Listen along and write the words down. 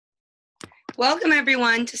Welcome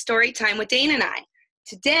everyone to Story Time with Dane and I.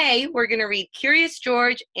 Today we're going to read Curious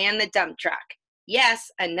George and the Dump Truck.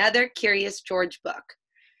 Yes, another Curious George book.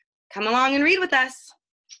 Come along and read with us.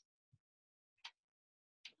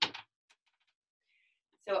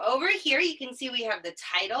 So over here you can see we have the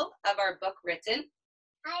title of our book written.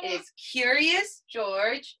 It is Curious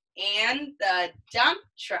George and the Dump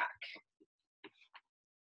Truck.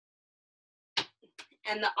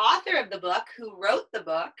 And the author of the book, who wrote the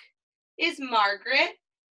book, is Margaret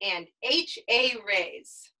and H.A.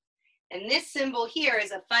 Rays. And this symbol here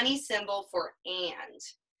is a funny symbol for and.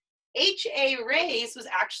 H.A. Rays was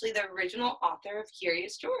actually the original author of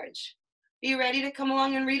Curious George. Are you ready to come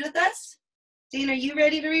along and read with us? Dean, are you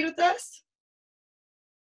ready to read with us?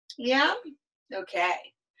 Yeah? Okay,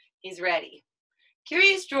 he's ready.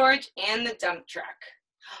 Curious George and the Dump Truck.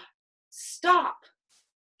 Stop.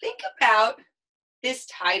 Think about this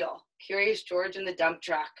title, Curious George and the Dump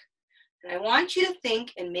Truck. And I want you to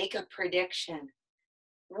think and make a prediction.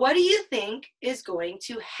 What do you think is going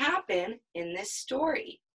to happen in this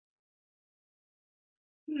story?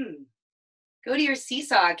 Go to your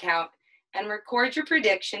SeeSaw account and record your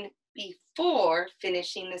prediction before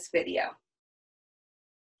finishing this video.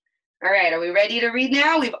 All right, are we ready to read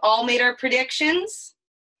now? We've all made our predictions.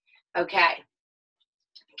 Okay.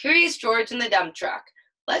 Curious George and the Dump Truck.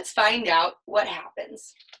 Let's find out what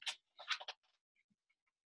happens.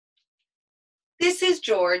 This is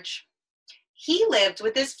George. He lived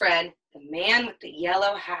with his friend, the man with the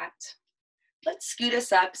yellow hat. Let's scoot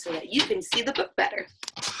us up so that you can see the book better.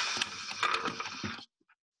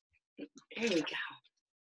 There we go.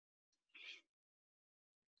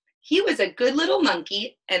 He was a good little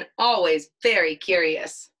monkey and always very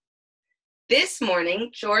curious. This morning,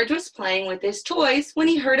 George was playing with his toys when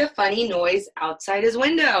he heard a funny noise outside his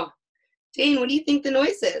window. Dane, what do you think the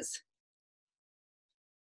noise is?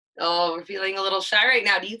 Oh, we're feeling a little shy right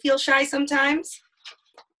now. Do you feel shy sometimes?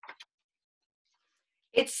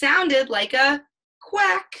 It sounded like a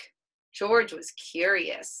quack. George was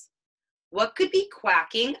curious. What could be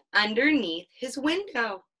quacking underneath his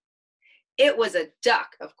window? It was a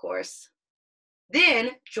duck, of course.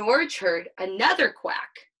 Then George heard another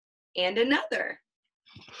quack and another.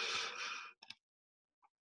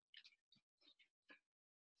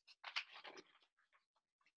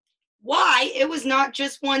 Why, it was not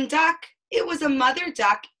just one duck. It was a mother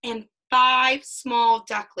duck and 5 small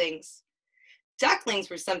ducklings. Ducklings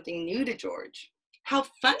were something new to George. How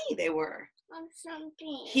funny they were.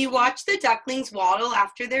 He watched the ducklings waddle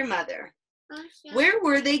after their mother. Where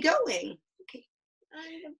were they going? Okay. On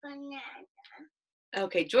the banana.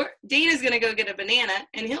 Okay, Dana's going to go get a banana,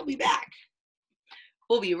 and he'll be back.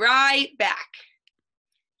 We'll be right back.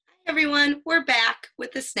 Hi, everyone. We're back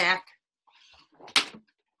with the snack.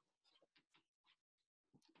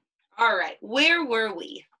 All right, where were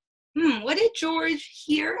we? What did George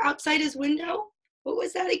hear outside his window? What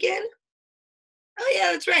was that again? Oh,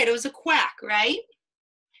 yeah, that's right. It was a quack, right?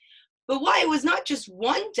 But why? It was not just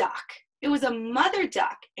one duck. It was a mother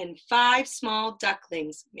duck and 5 small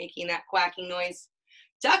ducklings making that quacking noise.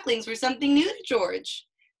 Ducklings were something new to George.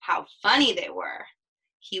 How funny they were.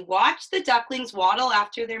 He watched the ducklings waddle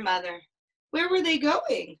after their mother. Where were they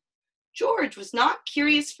going? George was not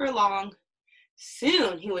curious for long.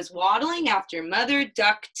 Soon he was waddling after Mother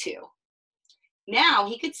Duck too. Now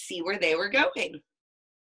he could see where they were going.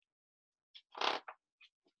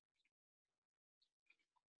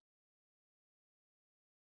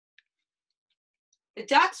 The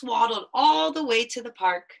ducks waddled all the way to the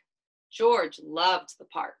park. George loved the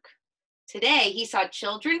park. Today he saw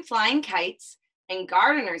children flying kites and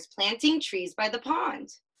gardeners planting trees by the pond.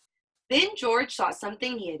 Then George saw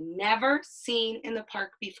something he had never seen in the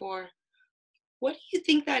park before. What do you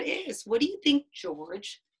think that is? What do you think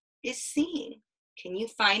George is seeing? Can you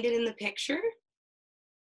find it in the picture?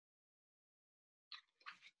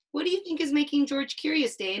 What do you think is making George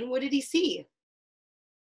curious, Dane? What did he see?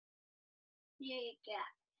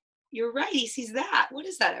 You're right, he sees that. What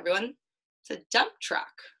is that, everyone? It's a dump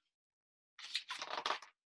truck.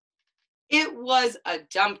 It was a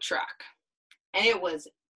dump truck, and it was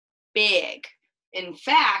big. In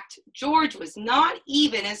fact, George was not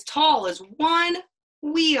even as tall as one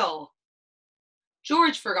wheel.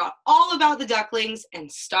 George forgot all about the ducklings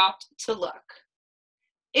and stopped to look.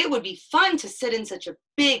 It would be fun to sit in such a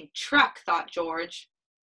big truck, thought George.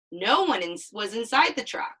 No one was inside the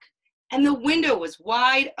truck, and the window was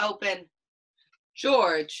wide open.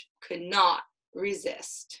 George could not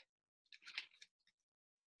resist.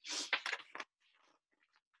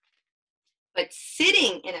 But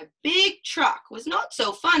sitting in a big truck was not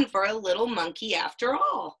so fun for a little monkey after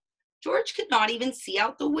all. George could not even see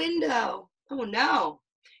out the window. Oh no,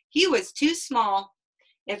 he was too small.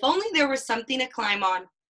 If only there was something to climb on.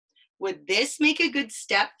 Would this make a good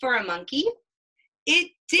step for a monkey?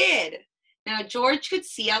 It did. Now George could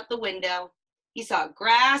see out the window. He saw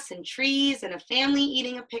grass and trees and a family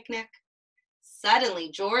eating a picnic.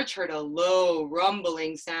 Suddenly, George heard a low,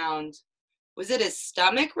 rumbling sound. Was it his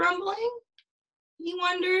stomach rumbling? He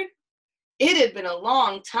wondered. It had been a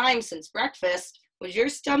long time since breakfast. Was your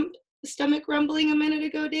stomach rumbling a minute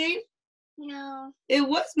ago, Dane? No. It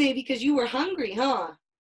was maybe because you were hungry, huh?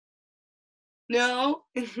 No?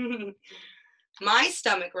 My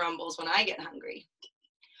stomach rumbles when I get hungry.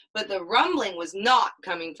 But the rumbling was not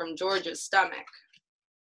coming from George's stomach.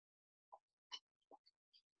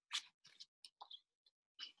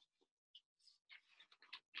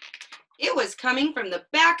 It was coming from the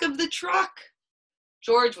back of the truck.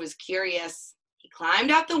 George was curious. He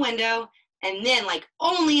climbed out the window, and then, like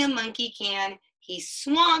only a monkey can, he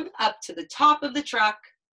swung up to the top of the truck.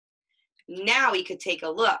 Now he could take a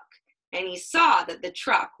look, and he saw that the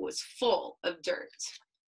truck was full of dirt.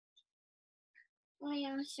 I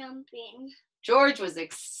am jumping. George was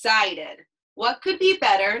excited. What could be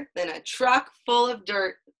better than a truck full of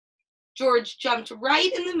dirt? George jumped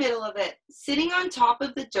right in the middle of it. Sitting on top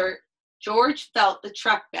of the dirt, George felt the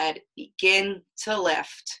truck bed begin to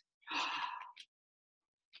lift.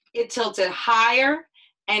 It tilted higher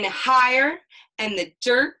and higher, and the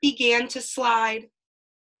dirt began to slide.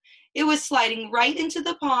 It was sliding right into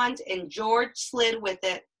the pond, and George slid with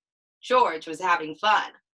it. George was having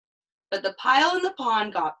fun. But the pile in the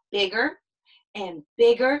pond got bigger and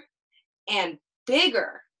bigger and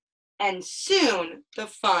bigger, and soon the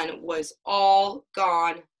fun was all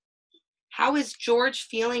gone. How is George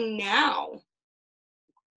feeling now?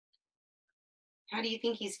 How do you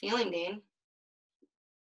think he's feeling, Dane?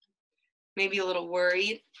 Maybe a little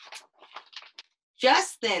worried.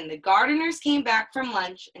 Just then, the gardeners came back from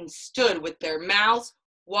lunch and stood with their mouths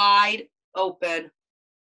wide open.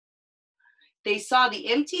 They saw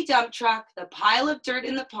the empty dump truck, the pile of dirt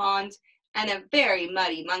in the pond, and a very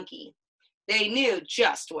muddy monkey. They knew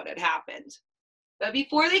just what had happened. But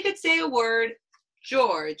before they could say a word,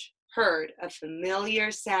 George heard a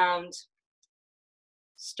familiar sound.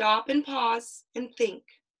 Stop and pause and think.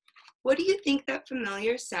 What do you think that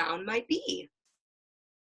familiar sound might be?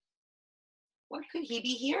 What could he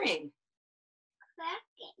be hearing?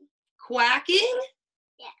 Quacking. Quacking?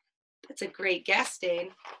 Yeah. That's a great guess, Dane.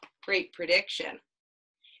 Great prediction.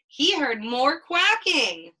 He heard more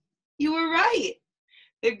quacking. You were right.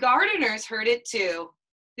 The gardeners heard it too.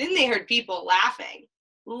 Then they heard people laughing.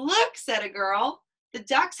 Look, said a girl, the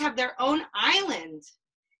ducks have their own island.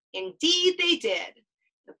 Indeed they did.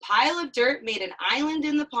 The pile of dirt made an island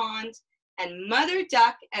in the pond, and Mother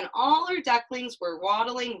Duck and all her ducklings were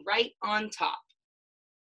waddling right on top.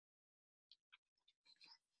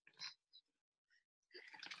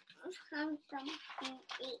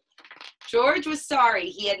 George was sorry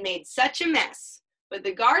he had made such a mess, but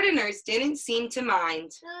the gardeners didn't seem to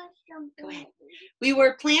mind. Go ahead. We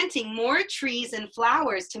were planting more trees and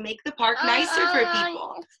flowers to make the park nicer for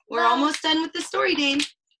people. We're almost done with the story, Dane.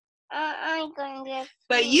 I'm going to.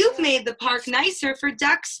 But you've made the park nicer for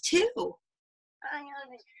ducks too.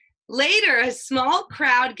 Later, a small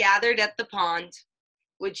crowd gathered at the pond.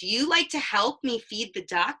 Would you like to help me feed the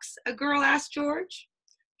ducks? A girl asked George.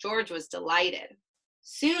 George was delighted.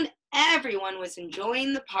 Soon everyone was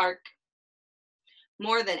enjoying the park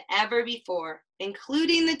more than ever before,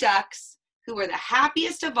 including the ducks, who were the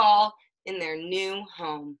happiest of all in their new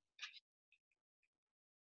home.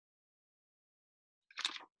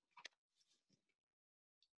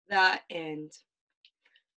 The end.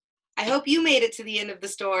 I hope you made it to the end of the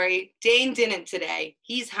story. Dane didn't today.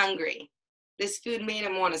 He's hungry. This food made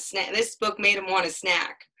him want a snack. This book made him want a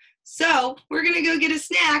snack. So we're gonna go get a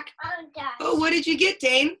snack. Oh, what did you get,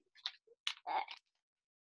 Dane?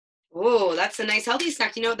 Oh, that's a nice healthy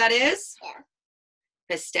snack. Do you know what that is? Yeah.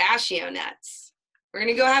 Pistachio nuts. We're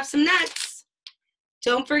gonna go have some nuts.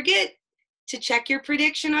 Don't forget to check your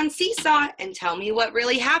prediction on SeeSaw and tell me what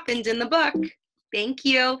really happened in the book. Thank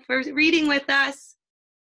you for reading with us.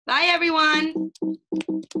 Bye, everyone.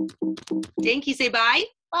 Thank you. Say bye.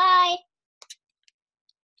 Bye.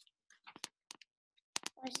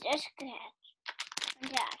 Was this good?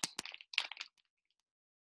 Yes.